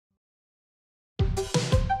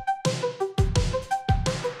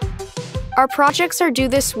Our projects are due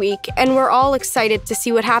this week, and we're all excited to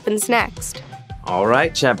see what happens next. All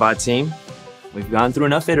right, chatbot team. We've gone through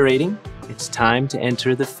enough iterating. It's time to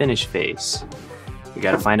enter the finish phase. We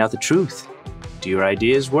gotta find out the truth. Do your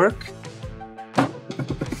ideas work?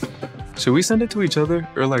 Should we send it to each other,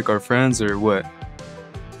 or like our friends, or what?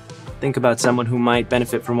 Think about someone who might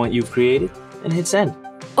benefit from what you've created, and hit send.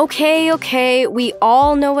 Okay, we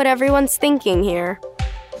all know what everyone's thinking here.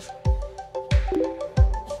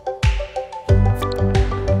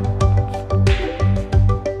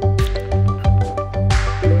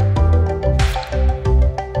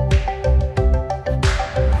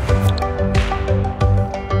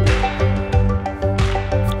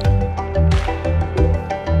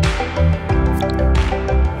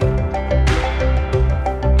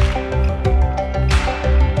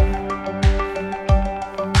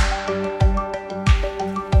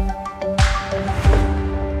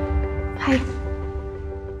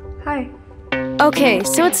 Hi. Okay,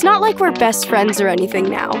 so it's not like we're best friends or anything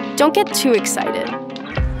now. Don't get too excited.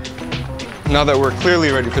 Now that we're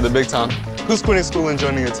clearly ready for the big time, who's quitting school and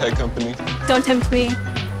joining a tech company? Don't tempt me.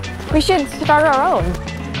 We should start our own.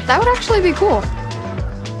 That would actually be cool.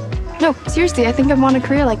 No, seriously, I think I want a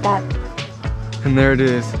career like that. And there it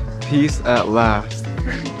is, peace at last.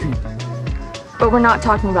 But we're not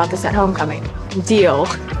talking about this at homecoming. Deal.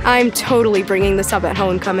 I'm totally bringing this up at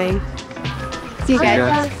homecoming. See you guys.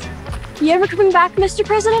 Yeah. You ever coming back, Mr.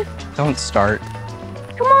 President? Don't start.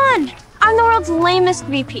 Come on! I'm the world's lamest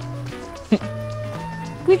VP.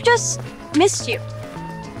 We've just missed you.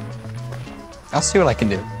 I'll see what I can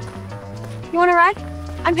do. You want to ride?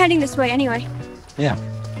 I'm heading this way anyway. Yeah.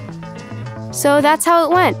 So that's how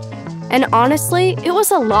it went. And honestly, it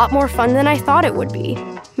was a lot more fun than I thought it would be.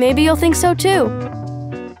 Maybe you'll think so too.